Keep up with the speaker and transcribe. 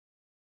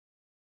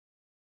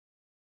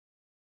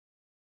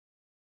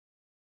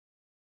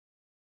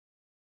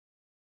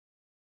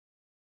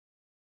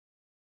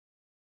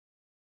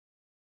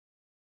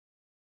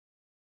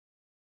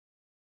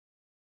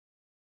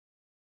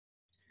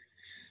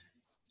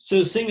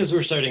So seeing as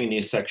we're starting a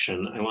new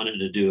section, I wanted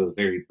to do a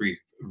very brief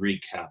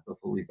recap of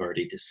what we've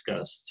already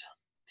discussed.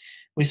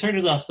 We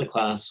started off the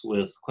class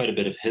with quite a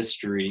bit of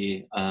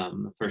history.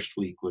 The first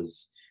week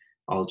was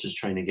all just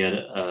trying to get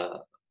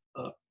a,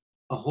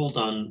 a hold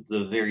on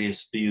the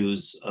various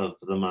views of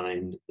the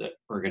mind that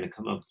are going to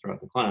come up throughout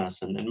the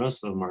class, and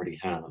most of them already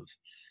have.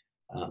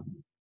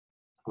 Um,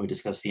 we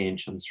discussed the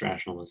ancients,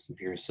 rationalists,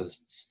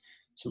 empiricists,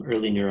 some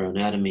early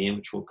neuroanatomy,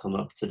 which will come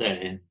up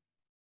today,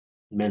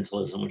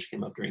 mentalism, which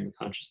came up during the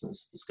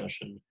consciousness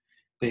discussion,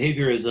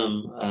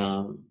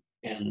 behaviorism,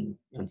 and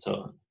so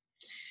on.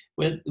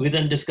 We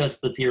then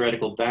discussed the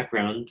theoretical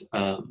background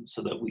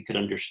so that we could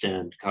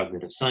understand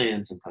cognitive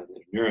science and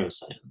cognitive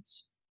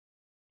neuroscience.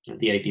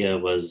 The idea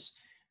was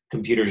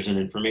computers and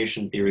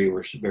information theory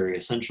were very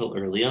essential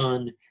early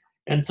on,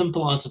 and some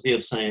philosophy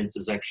of science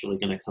is actually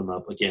going to come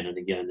up again and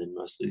again in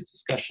most of these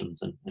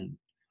discussions, and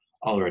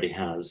already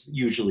has,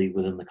 usually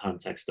within the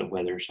context of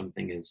whether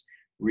something is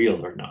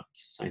real or not,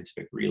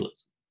 scientific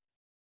realism.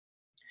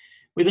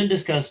 We then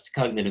discussed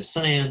cognitive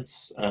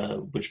science,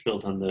 which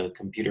built on the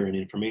computer and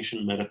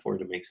information metaphor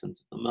to make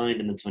sense of the mind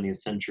in the 20th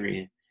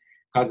century.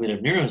 Cognitive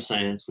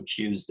neuroscience, which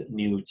used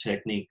new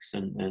techniques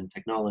and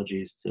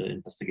technologies to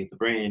investigate the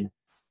brain,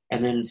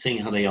 and then seeing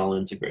how they all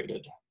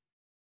integrated.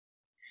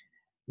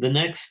 The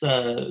next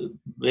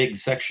big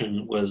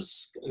section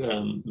was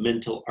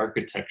mental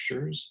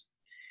architectures.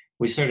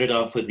 We started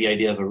off with the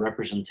idea of a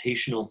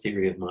representational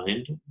theory of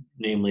mind,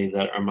 namely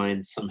that our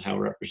mind somehow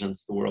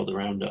represents the world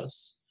around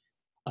us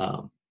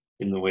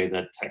in the way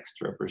that text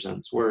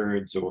represents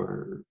words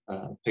or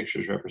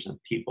pictures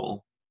represent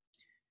people.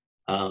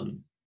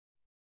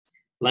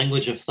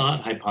 Language of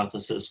thought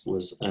hypothesis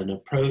was an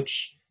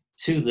approach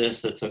to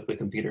this that took the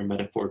computer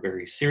metaphor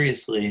very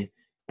seriously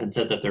and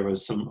said that there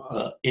was some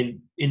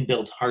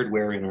inbuilt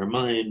hardware in our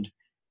mind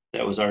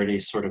that was already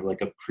sort of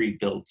like a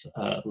pre-built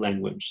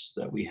language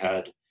that we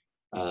had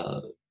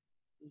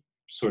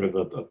sort of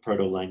a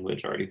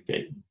proto-language already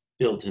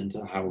built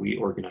into how we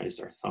organize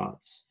our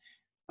thoughts.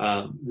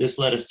 This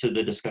led us to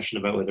the discussion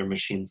about whether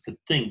machines could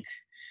think,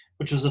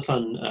 which was a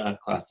fun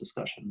class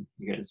discussion,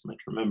 you guys might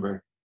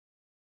remember.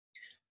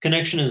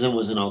 Connectionism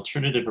was an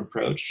alternative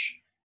approach,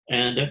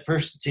 and at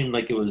first it seemed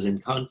like it was in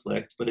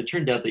conflict, but it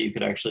turned out that you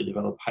could actually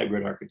develop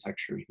hybrid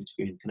architectures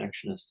between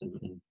connectionists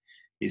and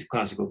these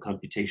classical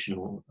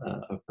computational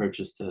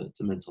approaches to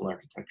mental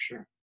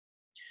architecture.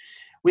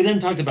 We then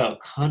talked about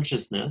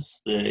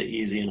consciousness, the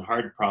easy and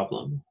hard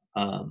problem,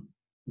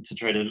 to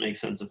try to make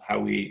sense of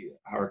how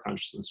our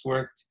consciousness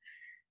worked.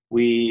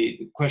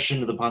 We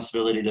questioned the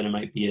possibility that it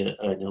might be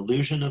an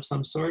illusion of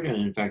some sort, and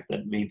in fact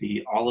that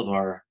maybe all of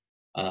our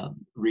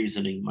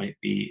reasoning might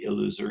be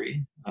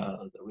illusory,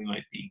 that we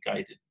might be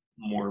guided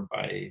more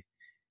by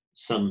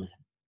some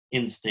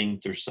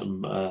instinct or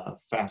some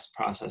fast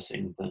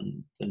processing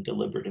than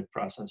deliberative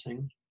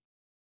processing.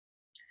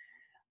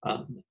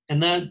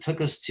 And that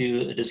took us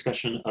to a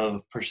discussion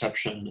of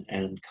perception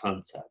and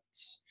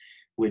concepts,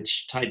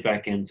 which tied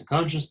back into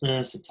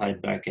consciousness, it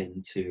tied back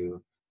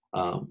into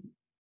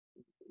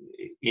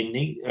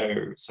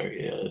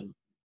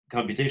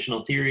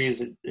computational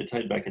theories, it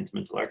tied back into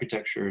mental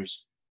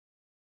architectures.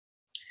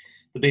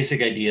 The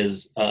basic idea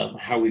is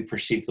how we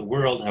perceive the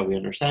world, how we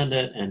understand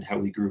it, and how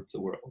we group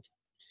the world,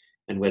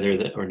 and whether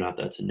that or not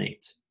that's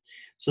innate.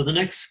 So the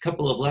next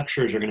couple of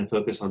lectures are going to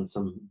focus on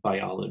some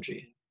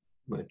biology,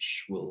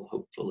 which will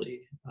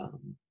hopefully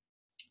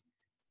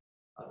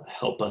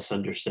help us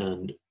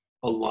understand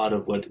a lot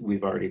of what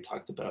we've already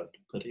talked about,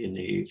 but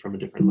from a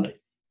different light.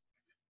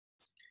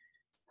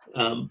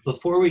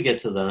 Before we get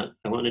to that,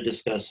 I want to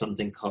discuss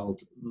something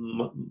called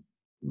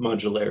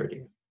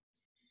modularity.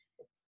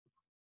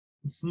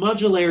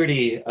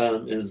 Modularity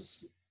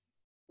is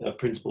a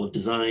principle of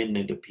design.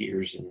 It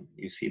appears, and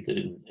you see that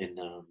in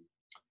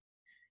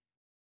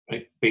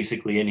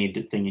basically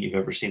anything you've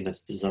ever seen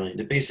that's designed.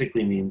 It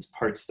basically means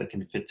parts that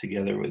can fit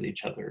together with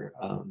each other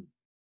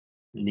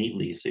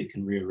neatly, so you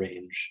can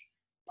rearrange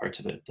parts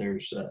of it.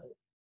 There's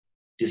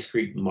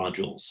discrete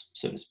modules,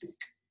 so to speak.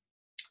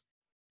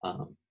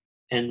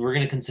 And we're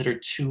going to consider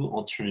two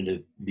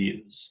alternative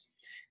views.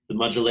 The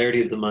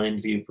modularity of the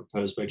mind view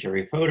proposed by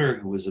Jerry Fodor,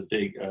 who was a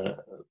big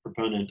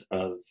proponent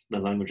of the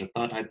language of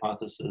thought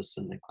hypothesis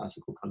and the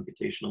classical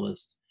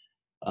computationalist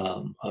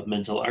of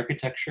mental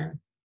architecture.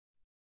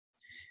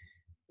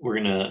 We're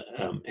going to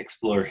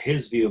explore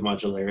his view of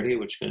modularity,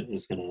 which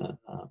is going to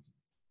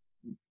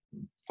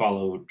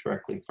follow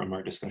directly from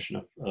our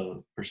discussion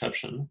of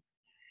perception.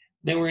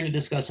 Then we're going to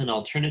discuss an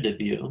alternative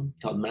view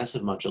called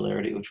massive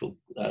modularity, which will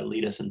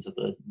lead us into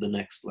the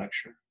next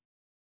lecture.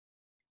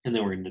 And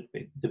then we're going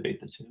to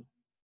debate the two.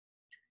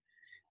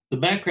 The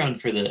background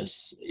for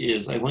this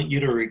is I want you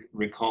to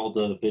recall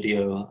the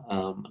video,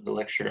 the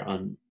lecture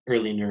on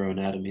early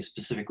neuroanatomy,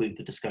 specifically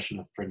the discussion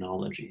of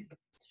phrenology.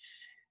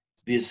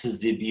 This is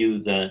the view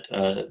that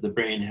the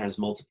brain has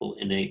multiple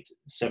innate,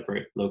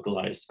 separate,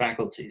 localized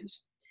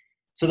faculties.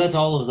 So that's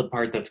all of the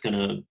part that's going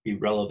to be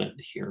relevant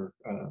here.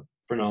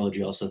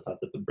 Phrenology also thought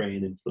that the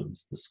brain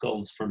influenced the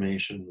skull's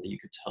formation, that you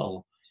could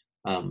tell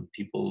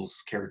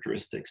people's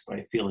characteristics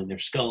by feeling their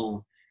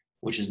skull,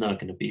 which is not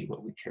going to be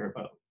what we care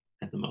about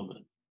at the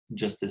moment,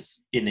 just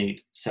this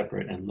innate,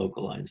 separate, and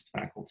localized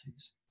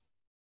faculties.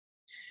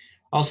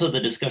 Also, the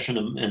discussion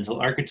of mental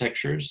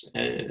architectures,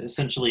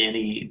 essentially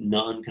any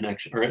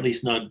non-connection, or at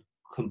least not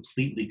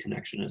completely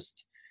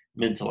connectionist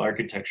mental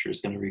architecture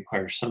is going to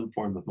require some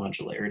form of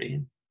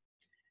modularity.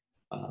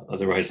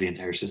 Otherwise, the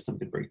entire system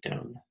could break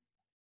down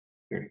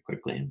very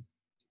quickly.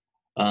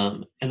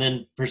 And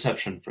then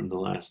perception from the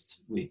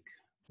last week.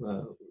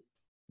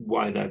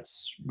 Why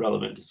that's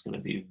relevant is going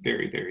to be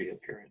very, very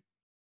apparent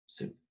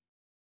soon.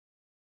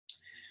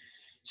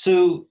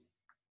 So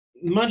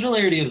the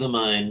modularity of the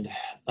mind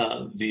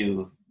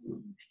view,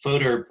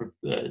 Fodor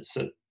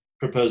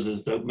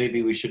proposes that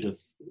maybe we should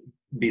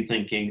be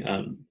thinking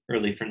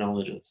early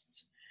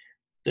phrenologists,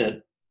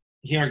 that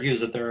he argues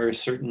that there are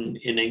certain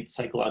innate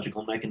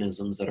psychological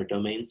mechanisms that are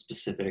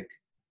domain-specific,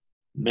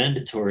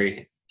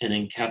 mandatory, and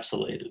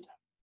encapsulated.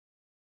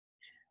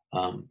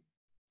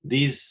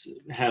 These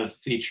have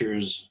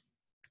features,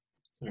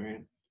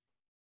 sorry.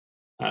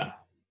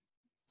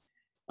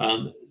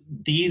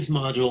 These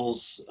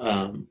modules,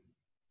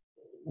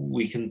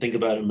 we can think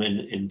about them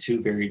in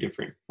two very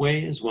different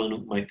ways.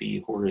 One might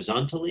be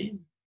horizontally,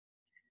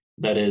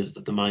 that is,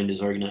 that the mind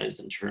is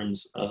organized in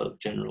terms of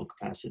general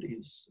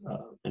capacities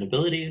and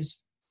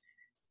abilities,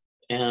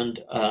 and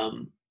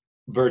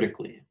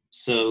vertically.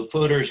 So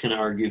Fodor is going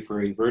to argue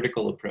for a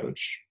vertical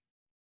approach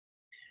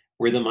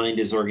where the mind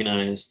is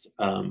organized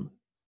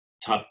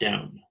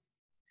top-down.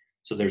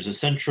 So there's a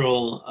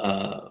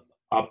central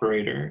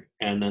operator,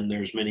 and then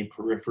there's many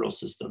peripheral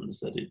systems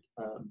that it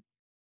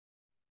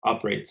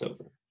operates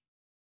over.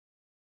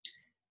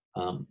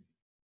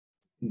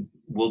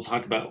 We'll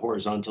talk about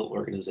horizontal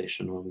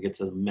organization when we get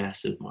to the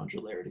massive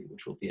modularity,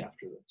 which will be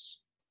after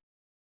this.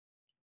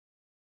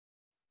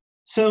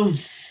 So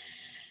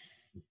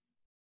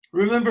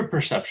remember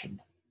perception.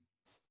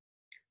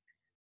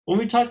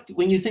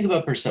 When you think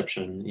about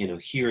perception,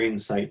 hearing,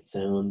 sight,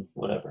 sound,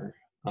 whatever,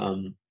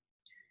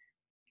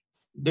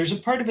 there's a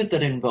part of it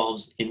that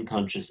involves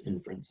unconscious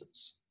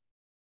inferences.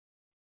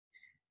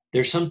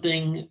 There's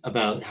something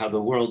about how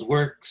the world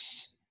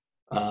works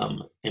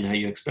and how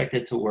you expect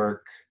it to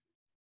work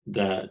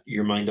that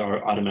your mind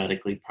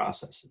automatically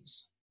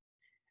processes.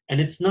 And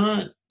it's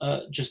not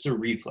just a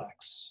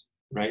reflex,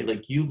 right?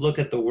 Like you look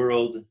at the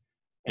world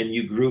and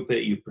you group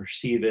it, you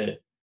perceive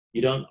it.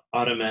 You don't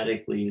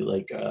automatically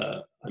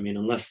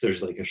unless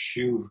there's like a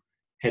shoe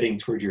heading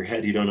toward your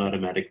head, you don't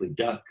automatically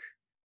duck.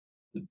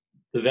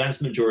 The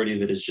vast majority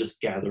of it is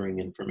just gathering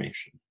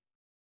information.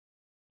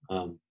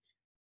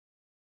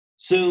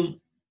 So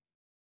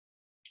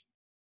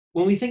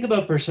when we think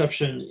about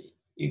perception,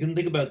 you can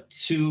think about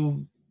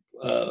two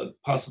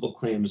possible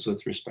claims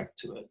with respect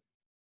to it.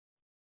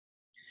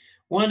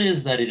 One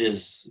is that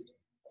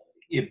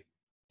it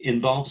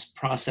involves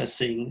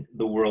processing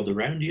the world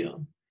around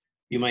you.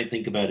 You might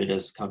think about it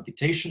as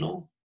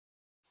computational,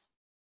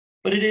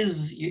 but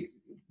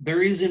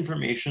there is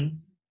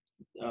information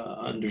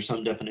under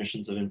some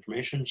definitions of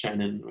information,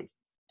 Shannon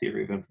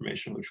theory of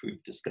information, which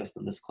we've discussed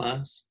in this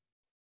class,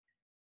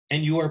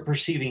 and you are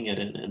perceiving it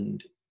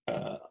and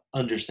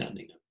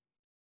understanding it.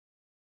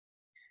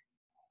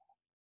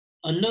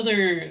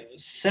 Another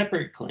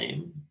separate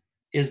claim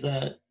is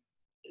that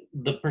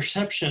the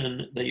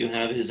perception that you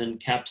have is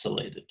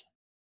encapsulated.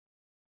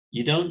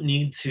 You don't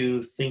need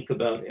to think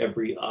about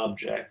every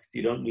object.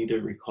 You don't need to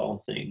recall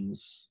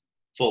things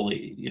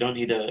fully. You don't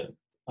need to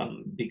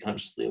be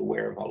consciously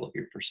aware of all of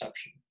your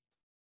perception.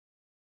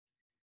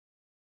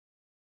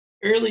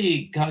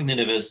 Early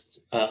cognitivist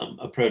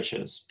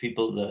approaches,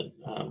 people that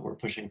were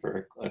pushing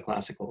for a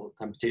classical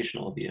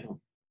computational view,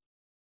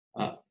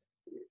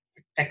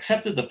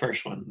 accepted the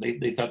first one.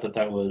 They thought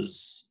that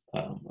was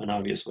an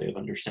obvious way of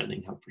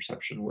understanding how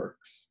perception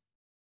works,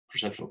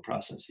 perceptual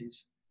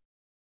processes.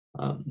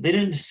 They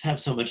didn't have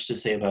so much to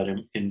say about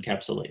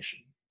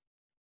encapsulation.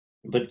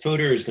 But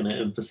Fodor is going to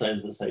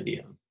emphasize this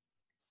idea,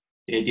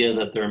 the idea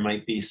that there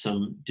might be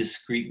some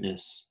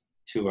discreteness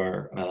to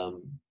our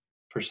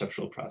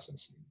perceptual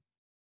processing.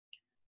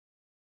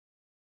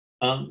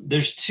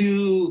 There's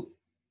two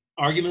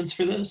arguments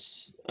for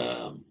this.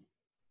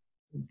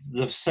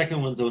 The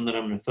second one's the one that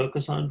I'm going to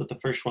focus on, but the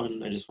first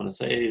one I just want to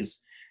say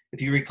is,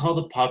 if you recall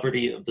the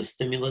poverty of the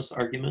stimulus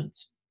argument,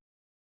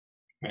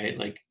 right?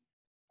 Like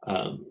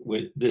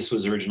this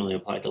was originally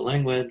applied to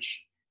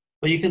language,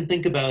 but you can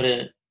think about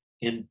it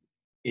in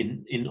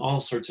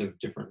all sorts of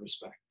different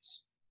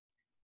respects.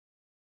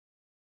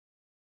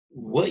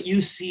 What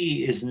you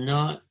see is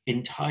not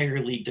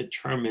entirely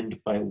determined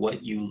by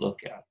what you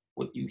look at.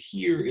 What you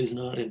hear is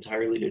not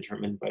entirely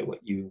determined by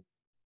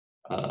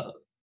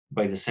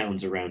by the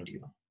sounds around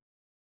you.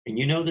 And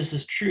this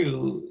is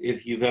true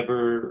if you've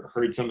ever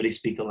heard somebody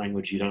speak a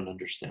language you don't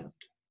understand.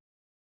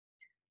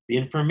 The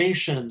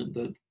information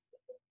that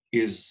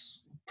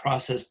is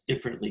processed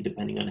differently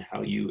depending on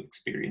how you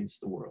experience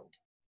the world.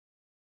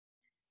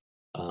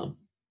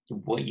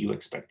 What you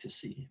expect to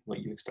see, what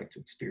you expect to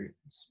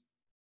experience.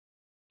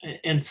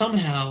 And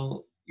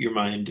somehow your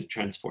mind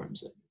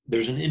transforms it.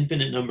 there's an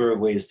infinite number of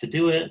ways to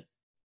do it,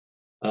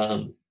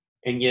 and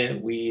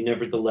yet we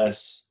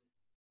nevertheless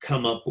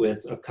come up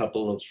with a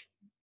couple of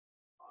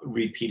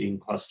repeating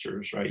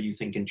clusters, right? You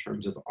think in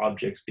terms of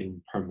objects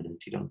being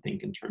permanent. You don't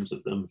think in terms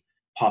of them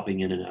popping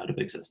in and out of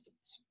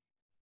existence.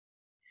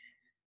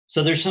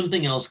 So there's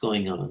something else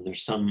going on.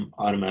 There's some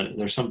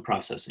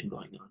processing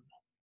going on.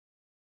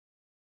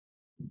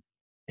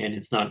 And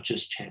it's not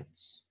just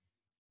chance.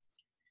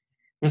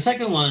 The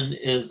second one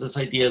is this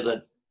idea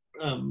that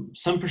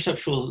some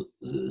perceptual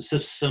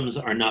systems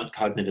are not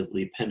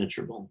cognitively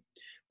penetrable.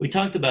 We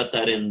talked about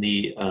that in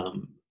the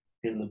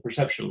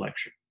perception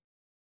lecture.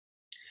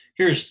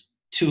 Here's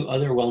two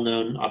other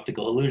well-known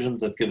optical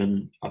illusions. I've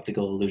given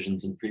optical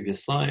illusions in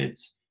previous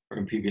slides or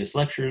in previous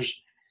lectures.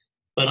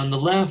 But on the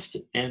left,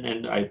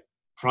 and I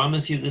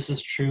promise you this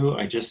is true,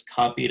 I just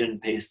copied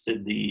and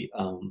pasted the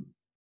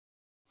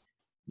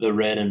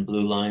red and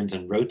blue lines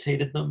and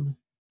rotated them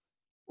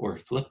or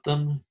flipped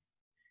them.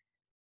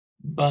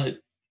 But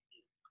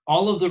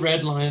all of the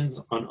red lines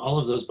on all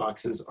of those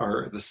boxes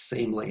are the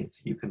same length.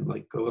 You can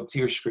like go up to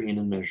your screen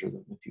and measure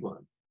them if you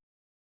want.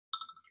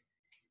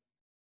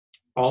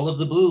 All of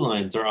the blue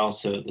lines are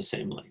also the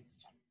same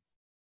length.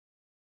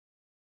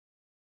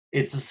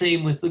 It's the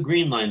same with the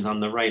green lines on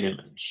the right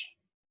image.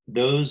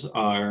 Those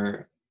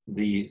are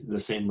the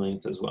same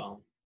length as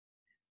well.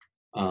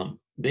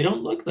 They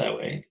don't look that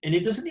way. And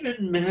it doesn't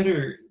even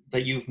matter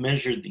that you've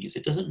measured these.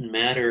 It doesn't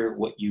matter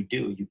what you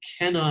do. You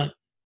cannot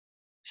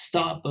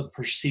stop but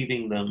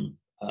perceiving them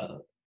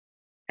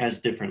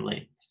as different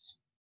lengths.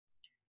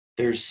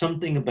 There's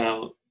something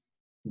about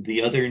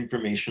the other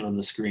information on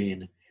the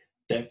screen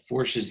that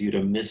forces you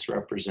to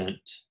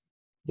misrepresent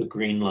the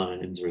green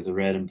lines or the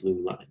red and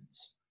blue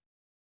lines.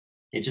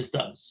 It just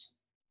does.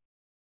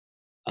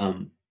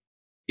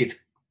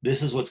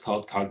 This is what's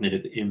called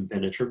cognitive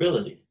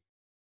impenetrability.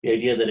 The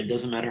idea that it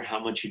doesn't matter how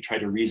much you try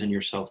to reason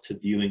yourself to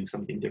viewing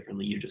something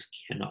differently, you just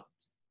cannot.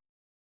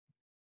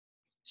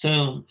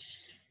 So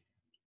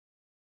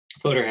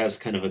Fodor has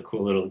kind of a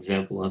cool little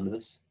example on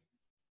this.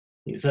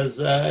 He says,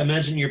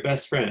 imagine your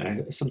best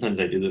friend. Sometimes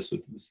I do this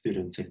with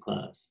students in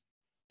class.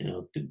 You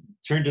know,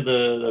 turn to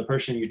the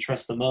person you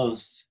trust the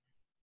most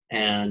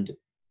and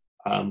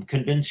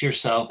convince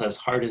yourself as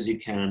hard as you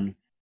can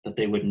that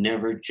they would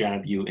never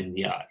jab you in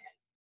the eye.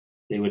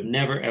 They would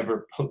never,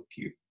 ever poke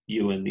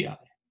you in the eye.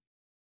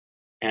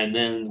 And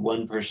then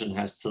one person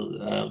has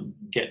to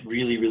get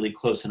really, really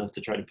close enough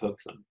to try to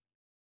poke them.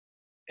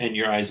 And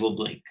your eyes will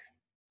blink.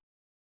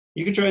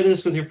 You can try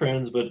this with your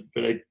friends, but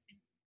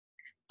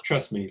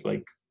trust me,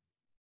 like,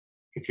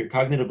 if you're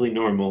cognitively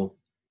normal,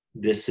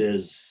 this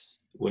is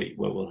what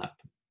will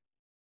happen.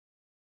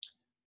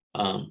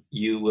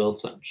 You will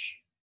flinch.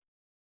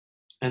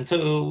 And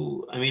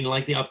so, I mean,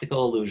 like the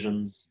optical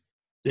illusions,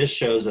 this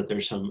shows that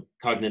there's some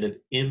cognitive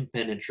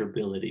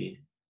impenetrability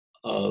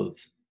of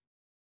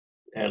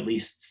at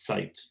least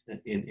sight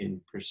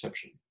in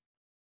perception.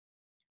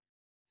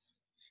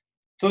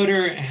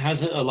 Fodor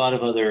has a lot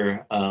of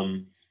other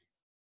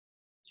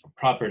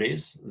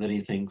properties that he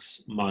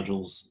thinks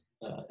modules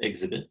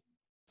exhibit.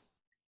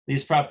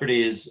 These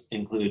properties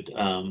include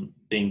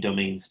being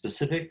domain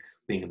specific,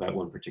 being about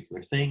one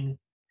particular thing,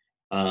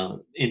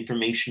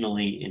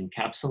 informationally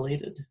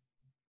encapsulated.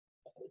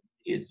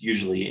 It's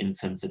usually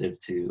insensitive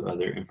to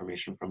other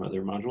information from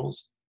other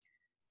modules.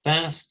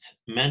 Fast,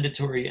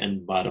 mandatory,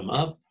 and bottom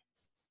up,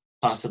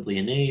 possibly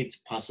innate,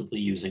 possibly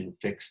using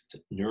fixed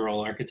neural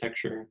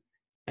architecture,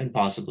 and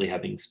possibly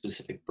having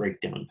specific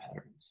breakdown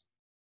patterns.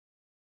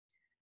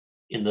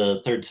 In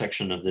the third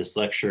section of this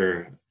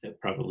lecture,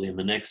 probably in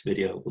the next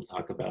video, we'll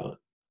talk about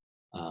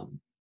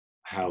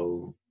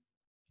how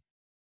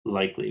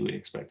likely we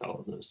expect all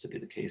of those to be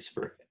the case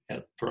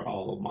for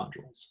all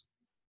modules.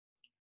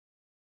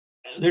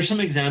 There's some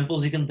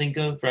examples you can think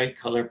of, right?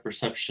 Color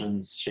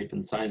perceptions, shape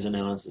and size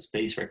analysis,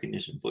 face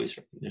recognition, voice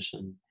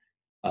recognition,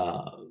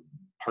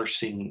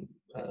 parsing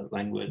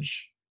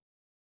language.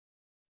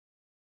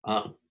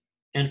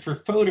 And for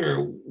Fodor,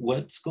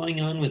 what's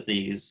going on with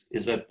these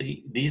is that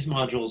these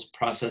modules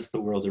process the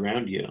world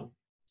around you,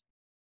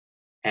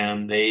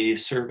 and they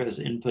serve as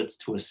inputs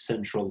to a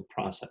central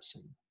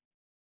processing.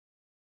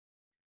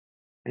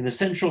 And the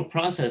central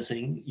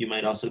processing, you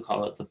might also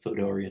call it the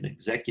Fodorian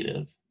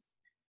executive.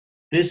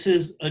 This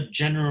is a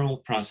general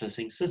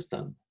processing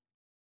system.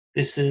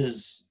 This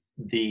is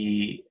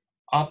the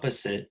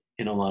opposite,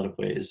 in a lot of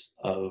ways,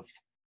 of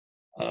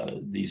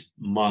these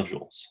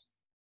modules.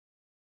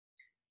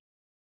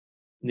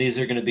 These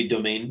are going to be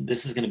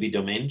this is going to be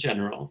domain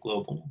general,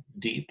 global,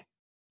 deep,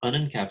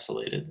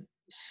 unencapsulated,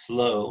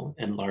 slow,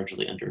 and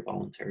largely under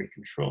voluntary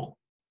control.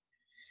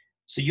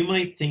 So you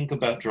might think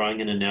about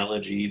drawing an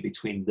analogy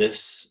between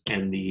this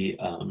and the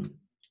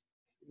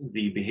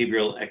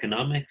behavioral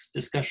economics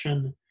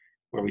discussion,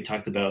 where we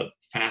talked about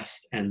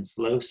fast and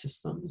slow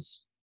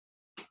systems.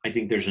 I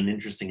think there's an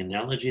interesting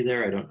analogy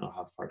there. I don't know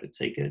how far to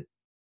take it,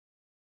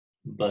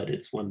 but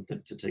it's one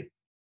thing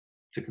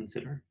to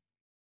consider.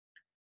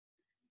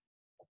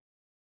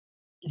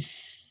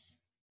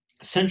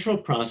 Central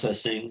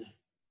processing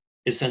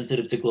is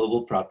sensitive to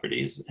global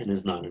properties and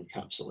is not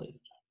encapsulated,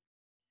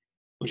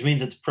 which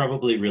means it's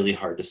probably really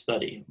hard to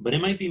study, but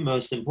it might be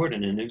most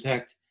important. And in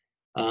fact,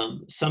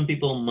 some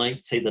people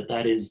might say that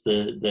that is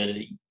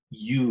the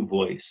you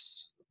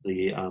voice,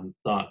 the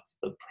thoughts,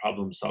 the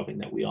problem solving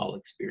that we all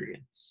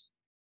experience,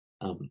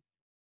 um,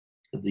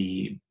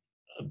 the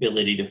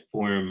ability to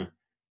form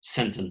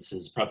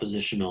sentences,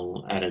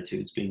 propositional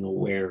attitudes, being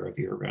aware of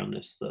your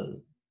aroundness.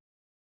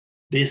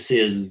 This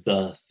is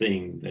the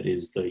thing that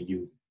is the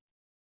you,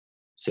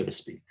 so to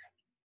speak.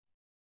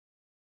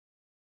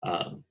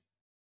 Um,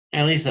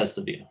 at least that's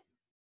the view.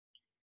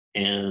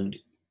 And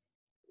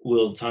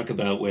we'll talk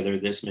about whether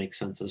this makes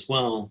sense as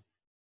well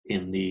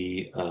in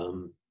the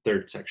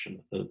third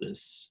section of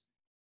this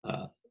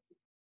uh,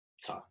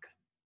 talk,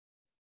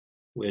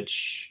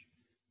 which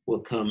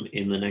will come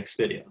in the next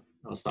video.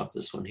 I'll stop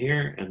this one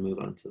here and move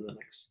on to the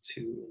next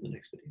two in the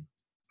next video.